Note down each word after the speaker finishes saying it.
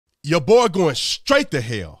Your boy going straight to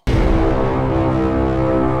hell.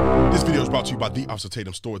 This video is brought to you by The Officer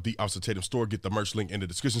Tatum Store. The Officer Tatum Store. Get the merch link in the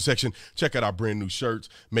description section. Check out our brand new shirts.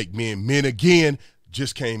 Make men men again.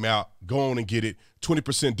 Just came out. Go on and get it.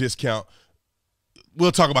 20% discount.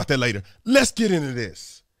 We'll talk about that later. Let's get into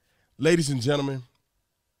this. Ladies and gentlemen,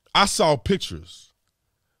 I saw pictures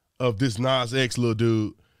of this Nas X little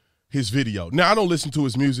dude, his video. Now, I don't listen to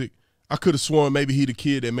his music. I could have sworn maybe he the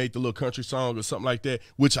kid that made the little country song or something like that,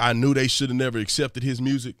 which I knew they should have never accepted his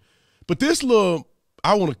music. But this little,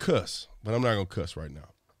 I want to cuss, but I'm not going to cuss right now.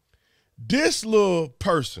 This little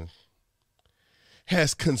person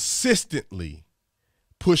has consistently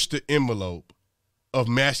pushed the envelope of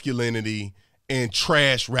masculinity and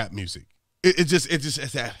trash rap music. It just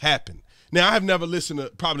has happened. Now, I have never listened to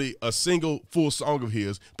probably a single full song of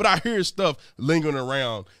his, but I hear stuff lingering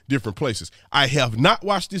around different places. I have not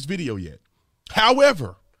watched this video yet.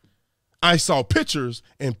 However, I saw pictures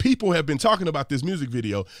and people have been talking about this music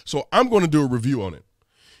video, so I'm going to do a review on it.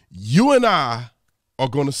 You and I are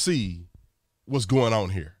going to see what's going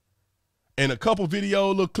on here. And a couple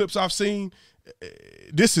little clips I've seen,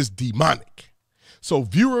 this is demonic. So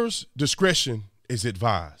viewers' discretion is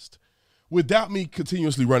advised. Without me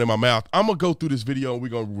continuously running my mouth, I'm going to go through this video and we're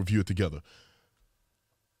going to review it together.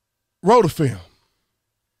 Roll the film.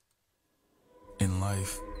 In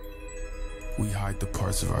life, we hide the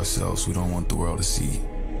parts of ourselves we don't want the world to see.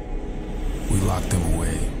 We lock them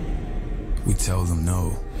away. We tell them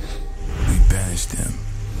no. We banish them.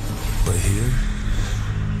 But here,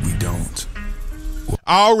 we don't.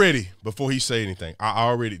 Before he say anything,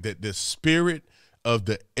 that the spirit of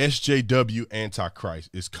the SJW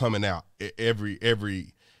Antichrist is coming out.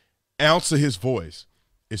 Every ounce of his voice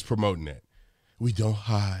is promoting that. We don't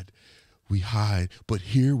hide, we hide, but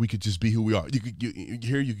here we could just be who we are.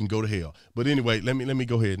 Here you can go to hell. But anyway, let me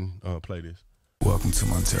go ahead and play this. Welcome to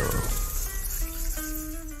Montero.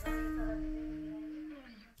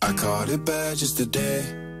 I caught it bad just today.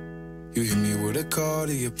 You hit me with a call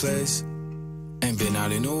to your place. Ain't been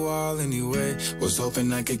out in a while anyway. Was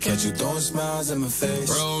hoping I could catch you throwing smiles in my face.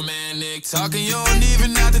 Romantic talking, you don't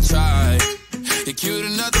even have to try. You're cute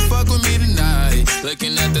enough to fuck with me tonight.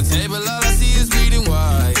 Looking at the table, all I see is reading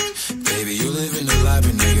white. Baby, you living the life,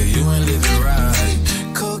 but nigga, you ain't living right.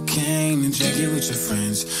 Cocaine and drinking with your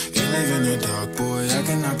friends. You live in the dark, boy, I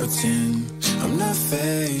cannot pretend. I'm not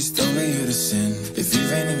faced, only here to sin. If you've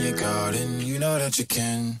been in your garden, you know that you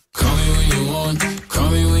can. Call me when you want, call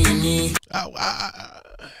me when you need.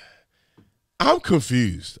 I'm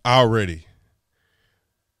confused already.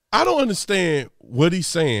 I don't understand what he's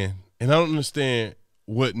saying, and I don't understand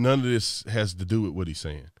what none of this has to do with what he's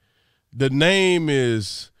saying. The name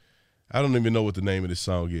is, I don't even know what the name of this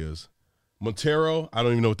song is. MONTERO, I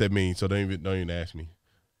don't even know what that means, so don't even ask me.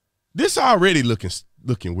 This already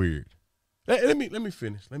looking weird. Let me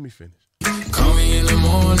finish. Let me finish. Call me in the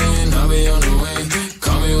morning, I'll be on the way.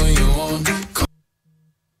 Call me when you want.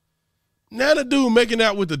 Now the dude making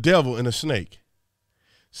out with the devil and a snake.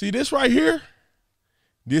 See this right here?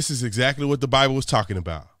 This is exactly what the Bible was talking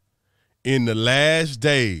about. In the last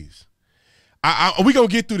days. We're going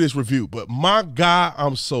to get through this review, but my God,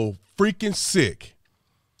 I'm so freaking sick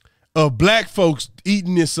of black folks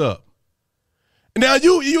eating this up. Now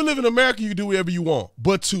you live in America, you can do whatever you want,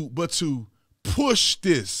 but to push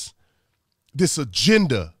this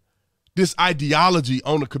agenda, this ideology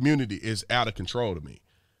on the community is out of control to me.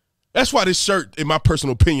 That's why this shirt, in my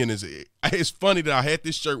personal opinion, it's funny that I had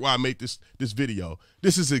this shirt while I made this video.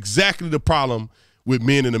 This is exactly the problem with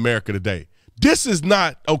men in America today. This is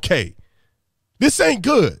not okay. This ain't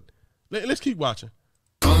good. Let's keep watching.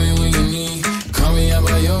 Call me when you need, call me out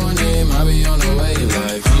by your name, I'll be on the way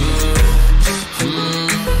like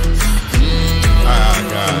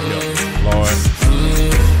God help me, Lord.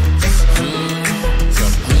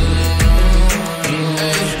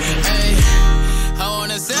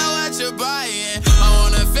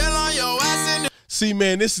 See,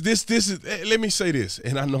 man, this is. Let me say this,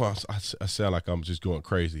 and I know I sound like I'm just going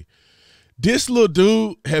crazy. This little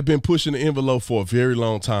dude had been pushing the envelope for a very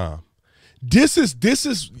long time. This is,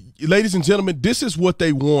 ladies and gentlemen, this is what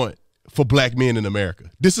they want for black men in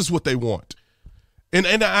America. This is what they want, and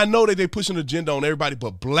I know that they're pushing an agenda on everybody,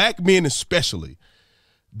 but black men especially,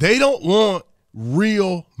 they don't want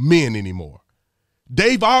real men anymore.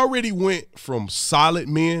 They've already went from solid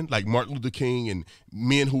men like Martin Luther King and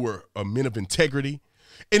men who were men of integrity.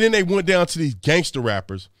 And then they went down to these gangster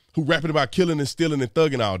rappers who rapping about killing and stealing and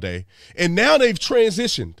thugging all day. And now they've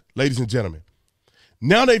transitioned, ladies and gentlemen.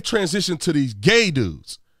 Now they've transitioned to these gay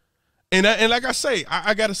dudes. And like I say,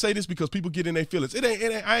 I got to say this because people get in their feelings.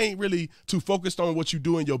 I ain't really too focused on what you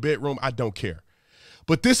do in your bedroom. I don't care.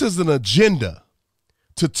 But this is an agenda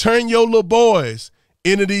to turn your little boys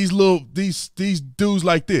into these dudes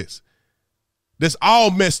like this. That's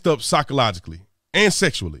all messed up psychologically and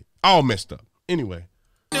sexually. All messed up. Anyway.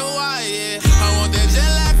 I want that jet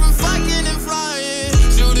lag from fucking and flying.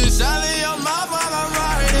 Shoot a shot in your mouth while I'm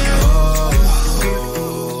riding.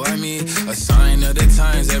 Oh, I mean, a sign of the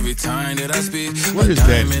times every time that I speak. Where his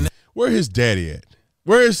daddy? Where his daddy at?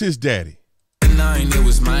 Where is his daddy? It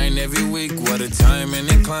was mine every week. What a time and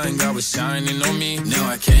incline. God was shining on me. Now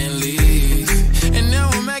I can't leave. And now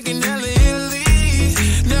I'm making hella Italy.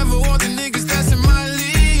 Never want the niggas that's in my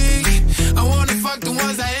league. I wanna fuck the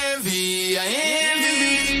ones I envy. I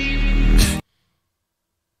envy.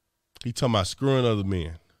 He talking about screwing other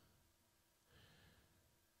men.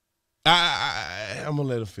 I'm gonna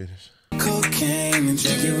let him finish. Cocaine and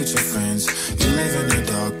drinking with your friends. You live in the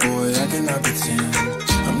dark, boy, I cannot pretend.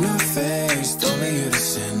 I'm not faced, only you to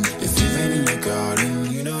sin. If you've been in your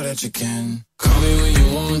garden, you know that you can. Call me when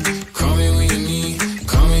you want, call me when you need.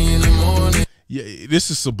 Call me in the morning. Yeah,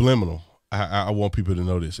 this is subliminal. I want people to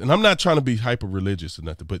know this. And I'm not trying to be hyper-religious or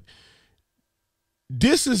nothing, but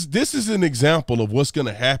this is an example of what's going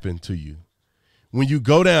to happen to you when you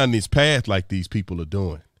go down this path like these people are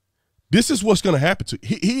doing. This is what's going to happen to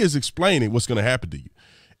you. He is explaining what's going to happen to you.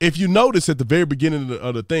 If you notice at the very beginning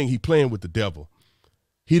of the thing, he playing with the devil.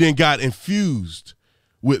 He then got infused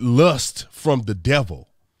with lust from the devil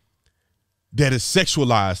that has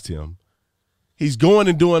sexualized him. He's going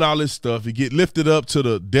and doing all this stuff. He get lifted up to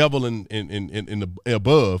the devil in the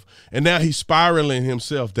above, and now he's spiraling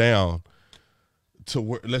himself down to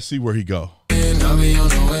where. Let's see where he go.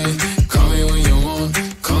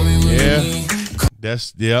 Yeah,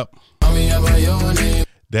 that's yep.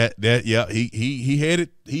 That yeah. He had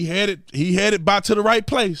it by to the right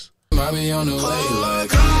place.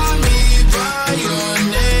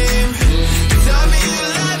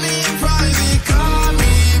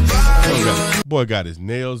 Boy got his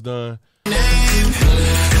nails done.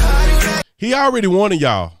 He already wanted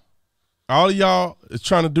y'all. All of y'all is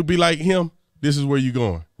trying to be like him. This is where you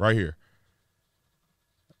going right here.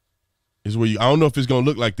 Is where you. I don't know if it's gonna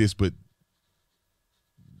look like this, but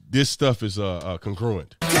this stuff is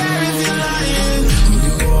congruent.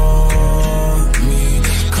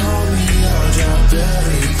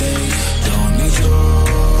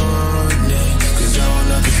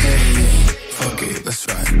 Fuck it, let's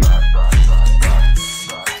ride.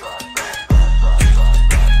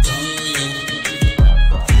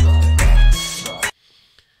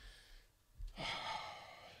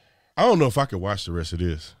 I don't know if I could watch the rest of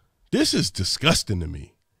this. This is disgusting to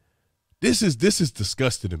me. This is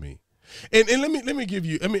disgusting to me. And let me give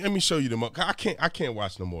you let me show you the more. I can't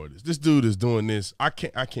watch no more of this. This dude is doing this. I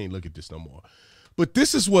can't look at this no more. But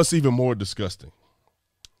this is what's even more disgusting.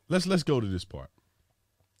 Let's go to this part.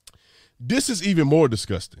 This is even more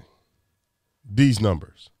disgusting. These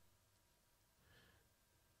numbers.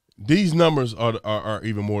 These numbers are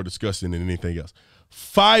even more disgusting than anything else.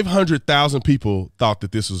 500,000 people thought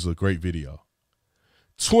that this was a great video.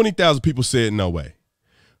 20,000 people said no way.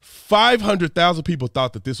 500,000 people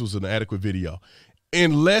thought that this was an adequate video.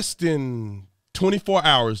 In less than 24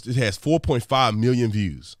 hours, it has 4.5 million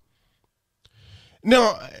views.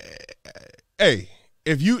 Now, hey,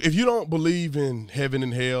 if you don't believe in heaven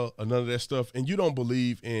and hell or none of that stuff, and you don't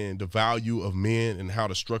believe in the value of men and how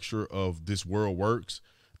the structure of this world works,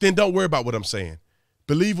 then don't worry about what I'm saying.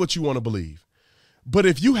 Believe what you want to believe. But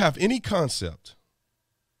if you have any concept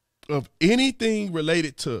of anything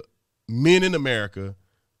related to men in America,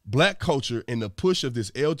 black culture, and the push of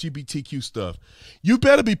this LGBTQ stuff, you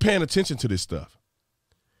better be paying attention to this stuff.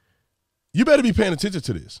 You better be paying attention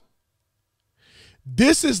to this.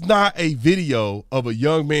 This is not a video of a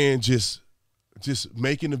young man just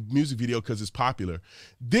making a music video because it's popular.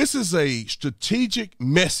 This is a strategic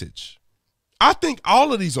message. I think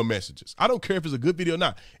all of these are messages. I don't care if it's a good video or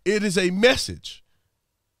not. It is a message.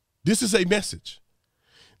 This is a message.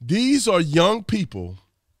 These are young people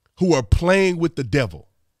who are playing with the devil.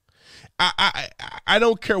 I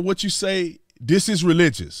don't care what you say. This is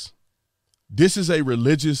religious. This is a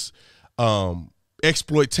religious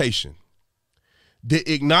exploitation. The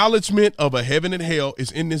acknowledgement of a heaven and hell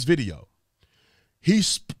is in this video. He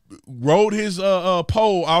rode his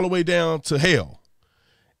pole all the way down to hell,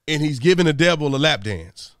 and he's giving the devil a lap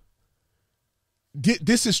dance.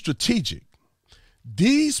 This is strategic.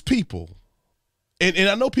 These people, and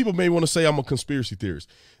I know people may want to say I'm a conspiracy theorist.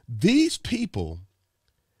 These people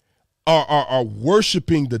are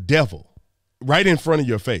worshiping the devil right in front of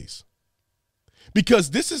your face.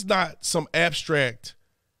 Because this is not some abstract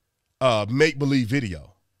make-believe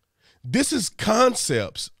video. This is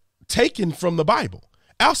concepts taken from the Bible.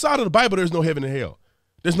 Outside of the Bible, there's no heaven and hell.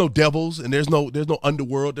 There's no devils, and there's no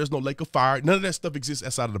underworld. There's no lake of fire. None of that stuff exists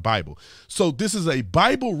outside of the Bible. So this is a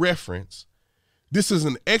Bible reference. This is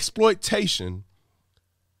an exploitation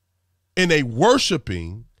and a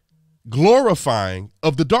worshiping, glorifying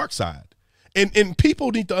of the dark side. And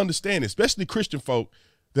people need to understand, especially Christian folk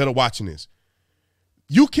that are watching this.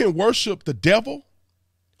 You can worship the devil,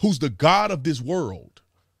 who's the God of this world,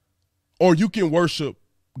 or you can worship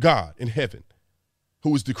God in heaven,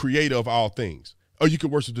 who is the creator of all things. Or you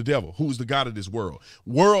can worship the devil, who is the God of this world.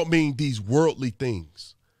 World means these worldly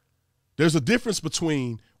things. There's a difference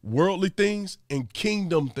between worldly things and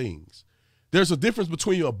kingdom things. There's a difference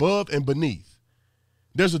between above and beneath.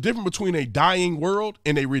 There's a difference between a dying world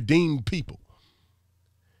and a redeemed people.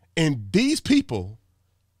 And these people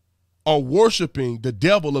are worshiping the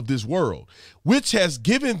devil of this world, which has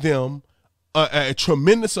given them a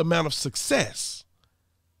tremendous amount of success.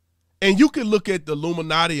 And you can look at the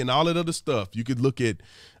Illuminati and all that other stuff. You could look at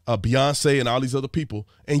Beyonce and all these other people,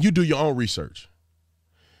 and you do your own research.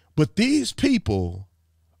 But these people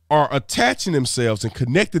are attaching themselves and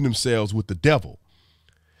connecting themselves with the devil.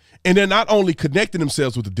 And they're not only connecting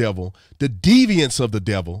themselves with the devil, the deviance of the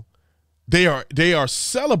devil, they are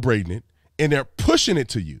celebrating it, and they're pushing it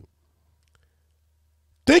to you.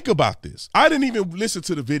 Think about this. I didn't even listen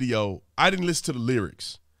to the video. I didn't listen to the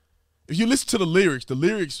lyrics. If you listen to the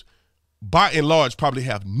lyrics, by and large, probably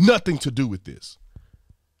have nothing to do with this.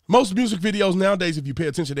 Most music videos nowadays, if you pay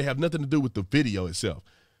attention, they have nothing to do with the video itself.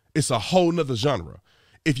 It's a whole nother genre.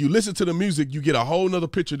 If you listen to the music, you get a whole nother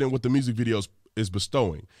picture than what the music video is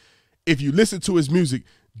bestowing. If you listen to his music,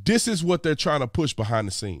 this is what they're trying to push behind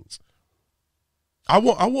the scenes. I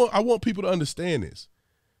want people to understand this.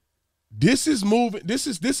 This is moving. This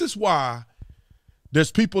is why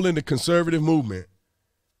there's people in the conservative movement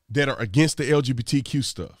that are against the LGBTQ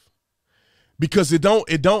stuff. Because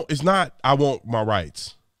it's not, I want my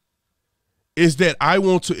rights. It's that I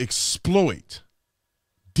want to exploit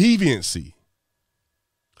deviancy.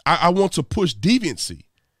 I want to push deviancy.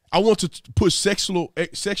 I want to push sexual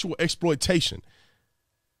exploitation.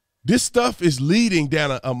 This stuff is leading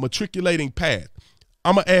down a matriculating path.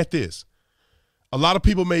 I'm going to add this. A lot of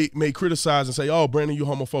people may criticize and say, oh, Brandon, you're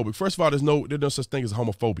homophobic. First of all, there's no such thing as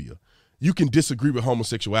homophobia. You can disagree with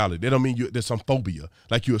homosexuality. That don't mean there's some phobia,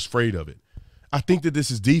 like you're afraid of it. I think that this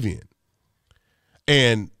is deviant.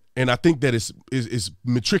 And I think that it's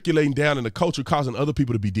matriculating down in the culture, causing other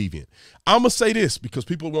people to be deviant. I'm going to say this because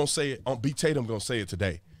people won't say it. On Beat Tatum going to say it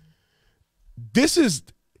today. This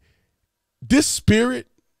spirit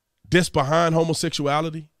that's behind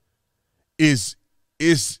homosexuality is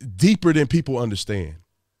deeper than people understand.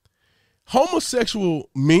 Homosexual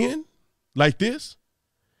men like this,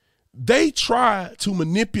 they try to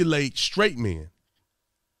manipulate straight men.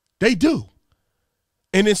 They do.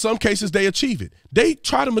 And in some cases, they achieve it. They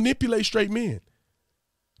try to manipulate straight men.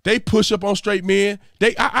 They push up on straight men.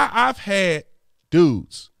 I've had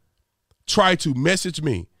dudes try to message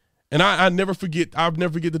me, and I'll never forget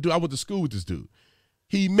the dude. I went to school with this dude.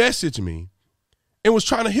 He messaged me and was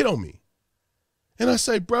trying to hit on me. And I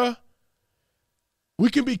say, bruh, we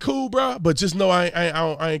can be cool, bruh, but just know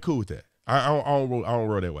I ain't cool with that. I don't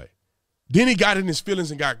roll that way. Then he got in his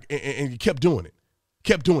feelings and he kept doing it.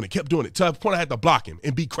 Kept doing it to the point I had to block him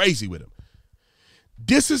and be crazy with him.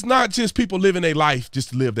 This is not just people living their life just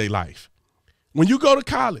to live their life. When you go to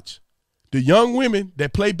college, the young women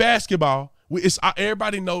that play basketball,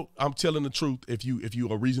 everybody know I'm telling the truth if you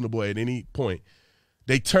are reasonable at any point.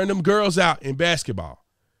 They turn them girls out in basketball.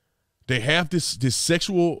 They have this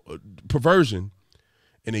sexual perversion,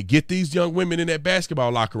 and they get these young women in that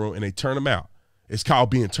basketball locker room and they turn them out. It's called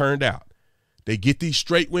being turned out. They get these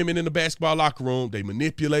straight women in the basketball locker room. They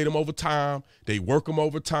manipulate them over time. They work them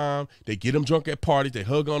over time. They get them drunk at parties. They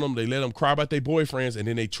hug on them. They let them cry about their boyfriends, and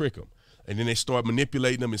then they trick them. And then they start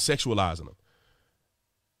manipulating them and sexualizing them.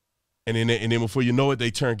 And then before you know it,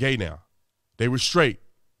 they turn gay now. They were straight,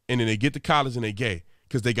 and then they get to college and they gay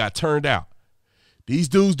because they got turned out. These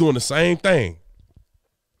dudes doing the same thing.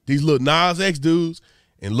 These Lil Nas X dudes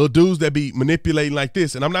and little dudes that be manipulating like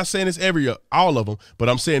this. And I'm not saying it's all of them, but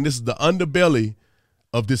I'm saying this is the underbelly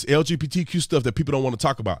of this LGBTQ stuff that people don't want to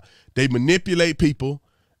talk about. They manipulate people,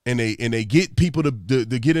 and they get people to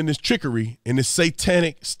get in this trickery and this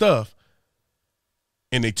satanic stuff,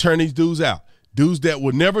 and they turn these dudes out. Dudes that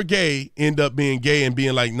were never gay end up being gay and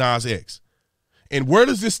being like Nas X. And where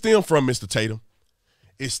does this stem from, Mr. Tatum?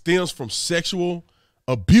 It stems from sexual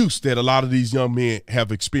abuse that a lot of these young men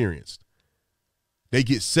have experienced. They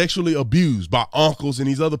get sexually abused by uncles and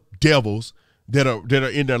these other devils that are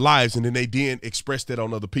in their lives, and then they express that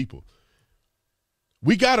on other people.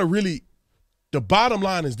 We got to really The bottom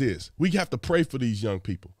line is this. We have to pray for these young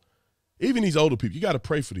people. Even these older people, you got to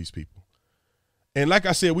pray for these people. And like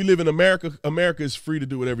I said, we live in America. America is free to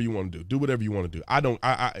do whatever you want to do. Do whatever you want to do. I don't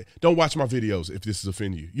watch my videos if this is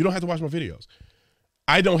offending you. You don't have to watch my videos.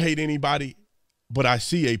 I don't hate anybody, but I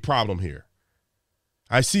see a problem here.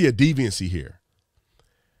 I see a deviancy here.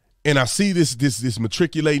 And I see this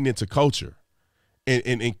matriculating into culture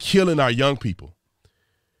and killing our young people.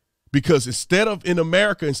 Because instead of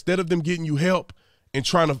them getting you help and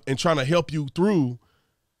trying to help you through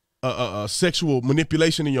sexual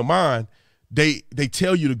manipulation in your mind, they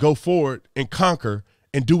tell you to go forward and conquer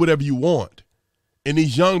and do whatever you want. And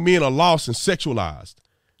these young men are lost and sexualized.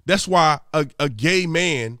 That's why a gay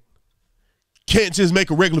man can't just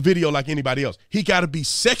make a regular video like anybody else. He got to be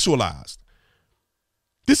sexualized.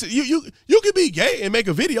 This you can be gay and make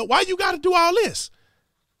a video. Why you got to do all this?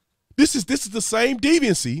 This is the same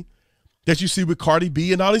deviancy that you see with Cardi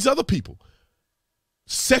B and all these other people.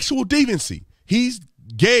 Sexual deviancy. He's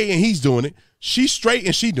gay and he's doing it. She's straight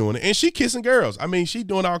and she doing it. And she kissing girls. I mean, she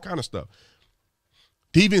doing all kind of stuff.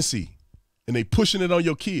 Deviancy. And they pushing it on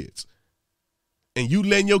your kids. And you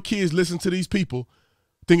letting your kids listen to these people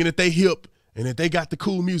thinking that they hip and that they got the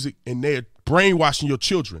cool music and they're brainwashing your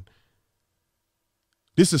children.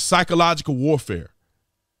 This is psychological warfare.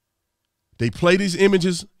 They play these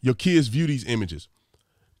images. Your kids view these images.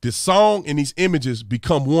 This song and these images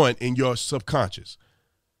become one in your subconscious.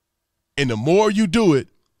 And the more you do it,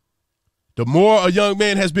 the more a young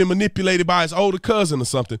man has been manipulated by his older cousin or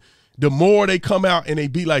something, the more they come out and they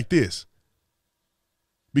be like this.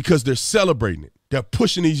 Because they're celebrating it. They're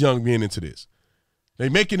pushing these young men into this. They're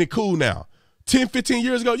making it cool now. 10, 15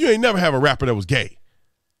 years ago, you ain't never have a rapper that was gay.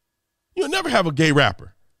 You'll never have a gay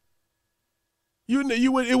rapper. It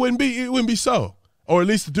wouldn't be so. Or at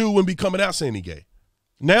least the dude wouldn't be coming out saying he gay.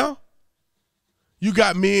 Now, you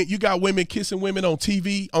got women kissing women on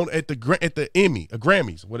TV at the Emmy, or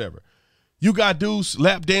Grammys, whatever. You got dudes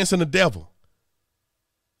lap dancing the devil.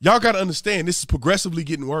 Y'all got to understand this is progressively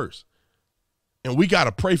getting worse. And we got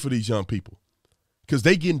to pray for these young people because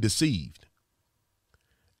they getting deceived.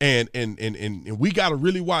 And we got to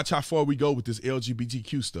really watch how far we go with this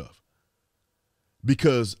LGBTQ stuff.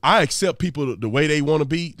 Because I accept people the way they want to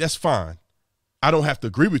be. That's fine. I don't have to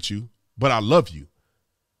agree with you, but I love you.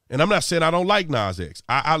 And I'm not saying I don't like Nas X.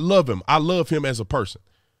 I love him. I love him as a person.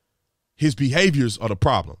 His behaviors are the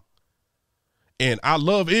problem. And I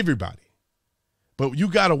love everybody. But you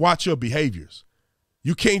got to watch your behaviors.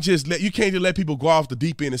 You can't just let people go off the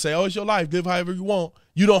deep end and say, oh, it's your life. Live however you want.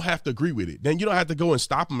 You don't have to agree with it. Then you don't have to go and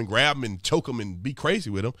stop them and grab them and choke them and be crazy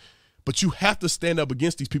with them. But you have to stand up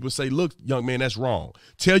against these people and say, look, young man, that's wrong.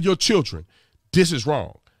 Tell your children, this is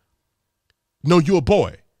wrong. No, you're a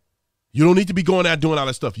boy. You don't need to be going out doing all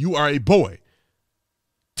that stuff. You are a boy.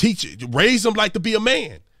 Teach it. Raise him like to be a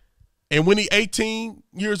man. And when he's 18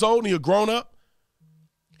 years old and he's a grown up,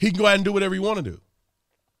 he can go out and do whatever he want to do.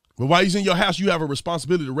 But while he's in your house, you have a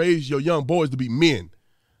responsibility to raise your young boys to be men.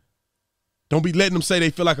 Don't be letting them say they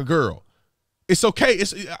feel like a girl. It's okay.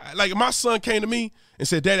 It's like my son came to me and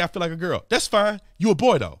said, Daddy, I feel like a girl. That's fine. You a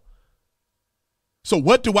boy, though. So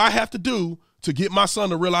what do I have to do to get my son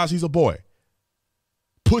to realize he's a boy?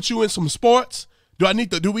 Put you in some sports? Do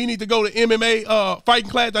we need to go to MMA fighting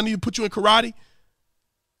class? Do I need to put you in karate?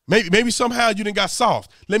 Maybe somehow you done got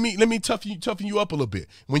soft. Let me toughen you up a little bit.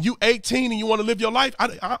 When you 18 and you want to live your life,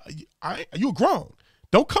 you're grown.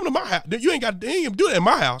 Don't come to my house. You ain't got to do that in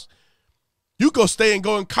my house. You go stay and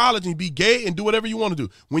go in college and be gay and do whatever you want to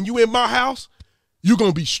do. When you in my house, you're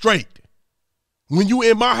gonna be straight. When you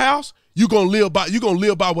in my house, you're gonna live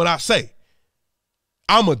by what I say.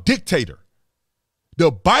 I'm a dictator.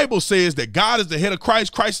 The Bible says that God is the head of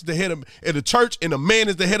Christ, Christ is the head of the church, and the man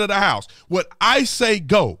is the head of the house. What I say,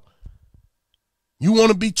 go. You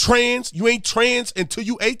want to be trans? You ain't trans until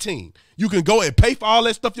you 18. You can go and pay for all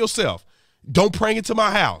that stuff yourself. Don't bring it to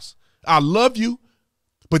my house. I love you,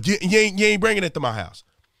 but you ain't bringing it to my house.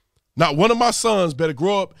 Not one of my sons better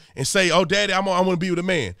grow up and say, "Oh, Daddy, I want to be with a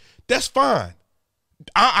man." That's fine.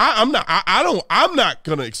 I'm not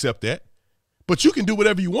gonna accept that. But you can do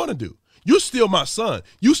whatever you want to do. You're still my son.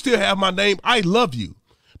 You still have my name. I love you.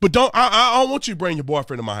 But I don't want you to bring your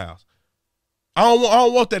boyfriend to my house. I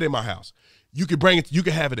don't want that in my house. You can bring it, you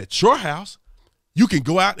can have it at your house. You can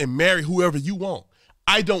go out and marry whoever you want.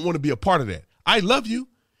 I don't want to be a part of that. I love you.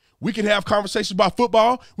 We can have conversations about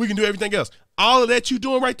football. We can do everything else. All of that you're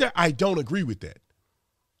doing right there, I don't agree with that.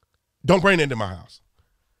 Don't bring that into my house.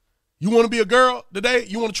 You want to be a girl today?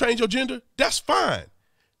 You want to change your gender? That's fine.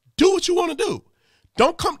 Do what you want to do.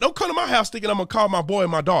 Don't come to my house thinking I'm going to call my boy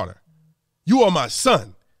and my daughter. You are my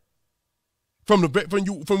son.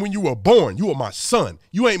 From when you were born, you are my son.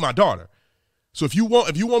 You ain't my daughter. So if you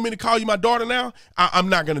want me to call you my daughter now, I'm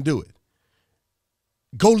not gonna do it.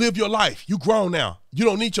 Go live your life. You grown now. You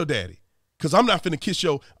don't need your daddy. Because I'm not finna kiss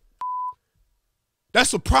your.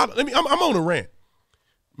 That's the problem. I'm on a rant.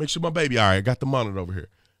 Make sure my baby, all right, I got the monitor over here.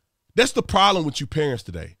 That's the problem with you parents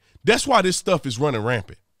today. That's why this stuff is running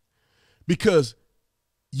rampant. Because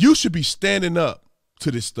you should be standing up to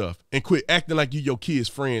this stuff and quit acting like you your kid's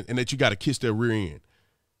friend and that you got to kiss their rear end.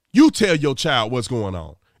 You tell your child what's going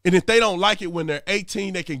on. And if they don't like it when they're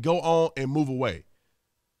 18, they can go on and move away.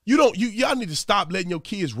 Y'all need to stop letting your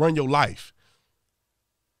kids run your life.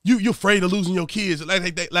 You're afraid of losing your kids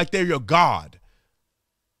like they're your God.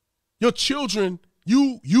 Your children,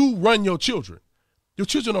 you run your children. Your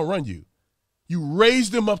children don't run you. You raise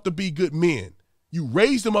them up to be good men. You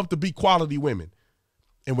raise them up to be quality women.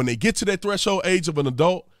 And when they get to that threshold age of an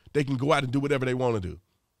adult, they can go out and do whatever they want to do.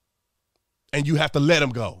 And you have to let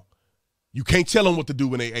them go. You can't tell them what to do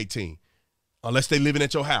when they're 18. Unless they're living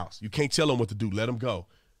at your house. You can't tell them what to do. Let them go.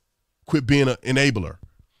 Quit being an enabler.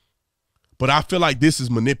 But I feel like this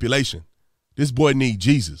is manipulation. This boy needs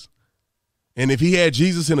Jesus. And if he had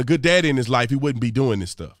Jesus and a good daddy in his life, he wouldn't be doing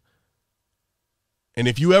this stuff. And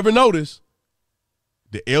if you ever notice,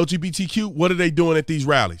 the LGBTQ, what are they doing at these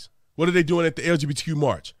rallies? What are they doing at the LGBTQ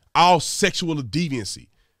march? All sexual deviancy.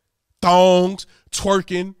 Thongs,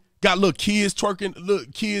 twerking, got little kids twerking, little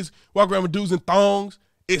kids walking around with dudes in thongs.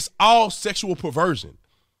 It's all sexual perversion.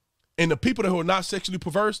 And the people who are not sexually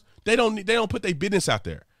perverse, they don't put their business out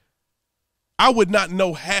there. I would not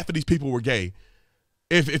know half of these people were gay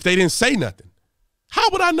if they didn't say nothing. How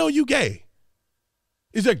would I know you gay?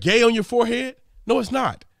 Is there gay on your forehead? No, it's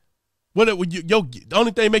not. The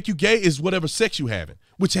only thing make you gay is whatever sex you having,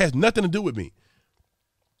 which has nothing to do with me.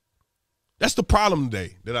 That's the problem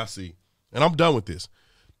today that I see. And I'm done with this.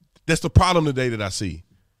 That's the problem today that I see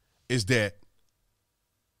is that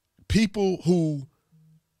people who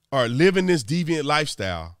are living this deviant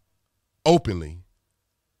lifestyle openly,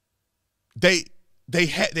 they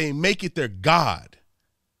make it their God.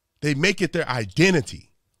 They make it their identity.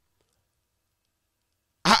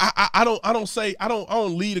 I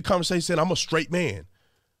don't lead a conversation saying I'm a straight man.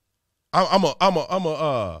 If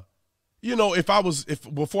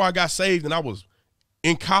before I got saved and I was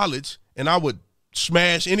in college and I would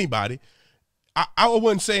smash anybody, I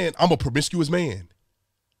wasn't saying I'm a promiscuous man.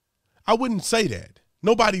 I wouldn't say that.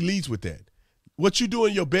 Nobody leads with that. What you do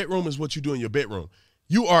in your bedroom is what you do in your bedroom.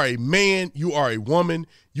 You are a man, you are a woman,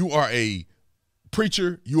 you are a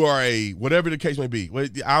preacher, you are a whatever the case may be. Well,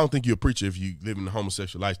 I don't think you're a preacher if you live in a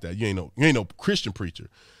homosexual lifestyle. You ain't no Christian preacher.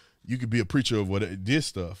 You could be a preacher of this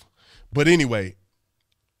stuff. But anyway,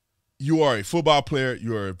 you are a football player,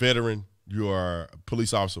 you are a veteran, you are a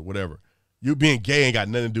police officer, whatever. You being gay ain't got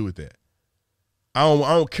nothing to do with that. I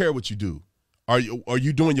don't care what you do. Are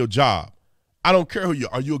you doing your job? I don't care who you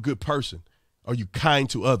are. Are you a good person? Are you kind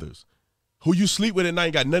to others? Who you sleep with at night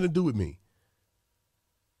ain't got nothing to do with me.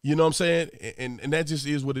 You know what I'm saying? And that just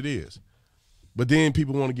is what it is. But then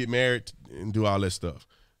people want to get married and do all that stuff,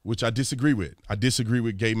 which I disagree with. I disagree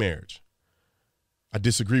with gay marriage. I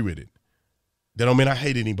disagree with it. That don't mean I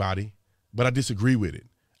hate anybody, but I disagree with it.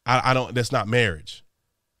 I don't. That's not marriage.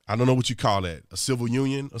 I don't know what you call that, a civil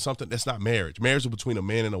union or something. That's not marriage. Marriage is between a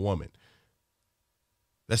man and a woman.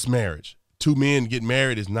 That's marriage. Two men getting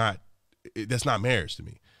married is not. That's not marriage to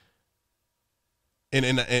me.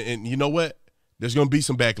 And you know what? There's gonna be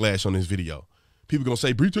some backlash on this video. People gonna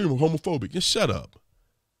say, "Breach, you're homophobic." Just shut up.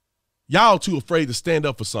 Y'all too afraid to stand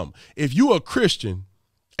up for something. If you're a Christian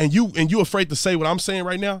and you're afraid to say what I'm saying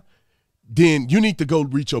right now, then you need to go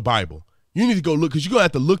read your Bible. You need to go look, because you're gonna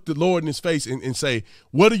have to look the Lord in his face and say,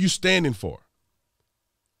 what are you standing for?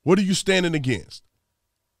 What are you standing against?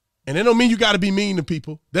 And that don't mean you got to be mean to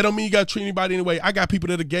people. That don't mean you got to treat anybody anyway. I got people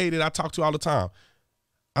that are gay that I talk to all the time.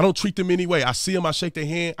 I don't treat them anyway. I see them, I shake their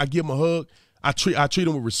hand, I give them a hug. I treat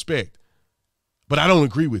them with respect. But I don't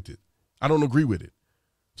agree with it. I don't agree with it.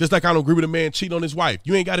 Just like I don't agree with a man cheating on his wife.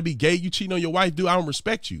 You ain't got to be gay. You cheating on your wife, dude. I don't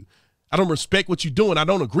respect you. I don't respect what you're doing. I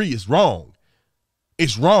don't agree. It's wrong.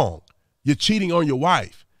 It's wrong. You're cheating on your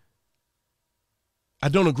wife. I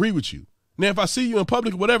don't agree with you. Now, if I see you in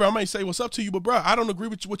public or whatever, I might say, what's up to you? But, bro, I don't agree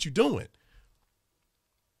with what you're doing.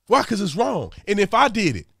 Why? Because it's wrong. And if I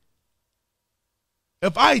did it,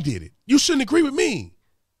 you shouldn't agree with me.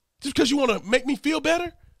 Just because you want to make me feel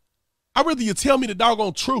better? I'd rather you tell me the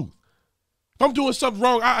doggone truth. If I'm doing something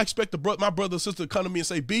wrong, I expect my brother or sister to come to me and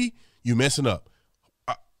say, B, you messing up.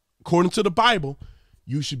 According to the Bible,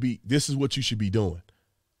 this is what you should be doing.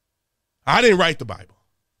 I didn't write the Bible.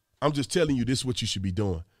 I'm just telling you this is what you should be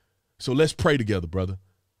doing. So let's pray together, brother.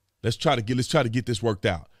 Let's try to get this worked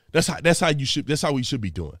out. That's how we should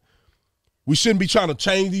be doing. We shouldn't be trying to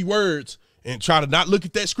change these words and try to not look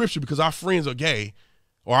at that scripture because our friends are gay,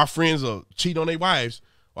 or our friends are cheat on their wives,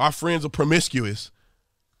 or our friends are promiscuous.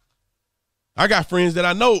 I got friends that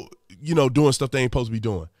I know, doing stuff they ain't supposed to be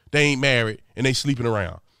doing. They ain't married and they sleeping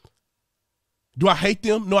around. Do I hate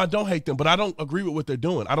them? No, I don't hate them, but I don't agree with what they're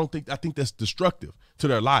doing. I think that's destructive to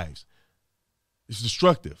their lives. It's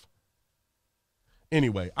destructive.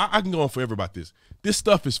 Anyway, I can go on forever about this. This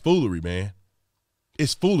stuff is foolery, man.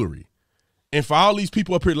 It's foolery. And for all these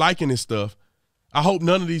people up here liking this stuff, I hope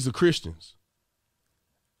none of these are Christians.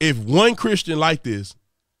 If one Christian liked this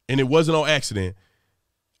and it wasn't on accident,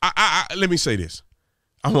 let me say this.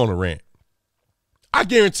 I'm on a rant. I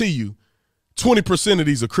guarantee you 20% of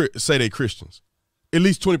these say they Christians. At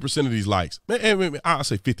least 20% of these likes. I'll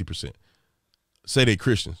say 50% say they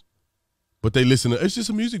Christians. But they listen to, it's just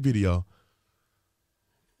a music video.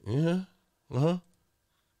 Yeah.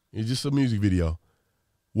 It's just a music video.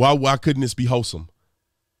 Why couldn't this be wholesome?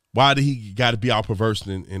 Why did he got to be all perverse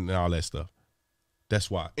and all that stuff? That's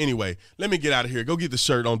why. Anyway, let me get out of here. Go get the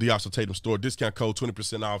shirt on the Officer Tatum store. Discount code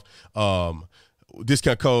 20% off.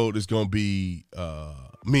 Discount code is going to be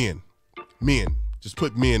men. Men. Just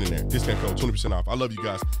put men in there. Discount code 20% off. I love you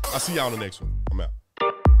guys. I'll see y'all on the next one. I'm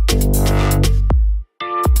out.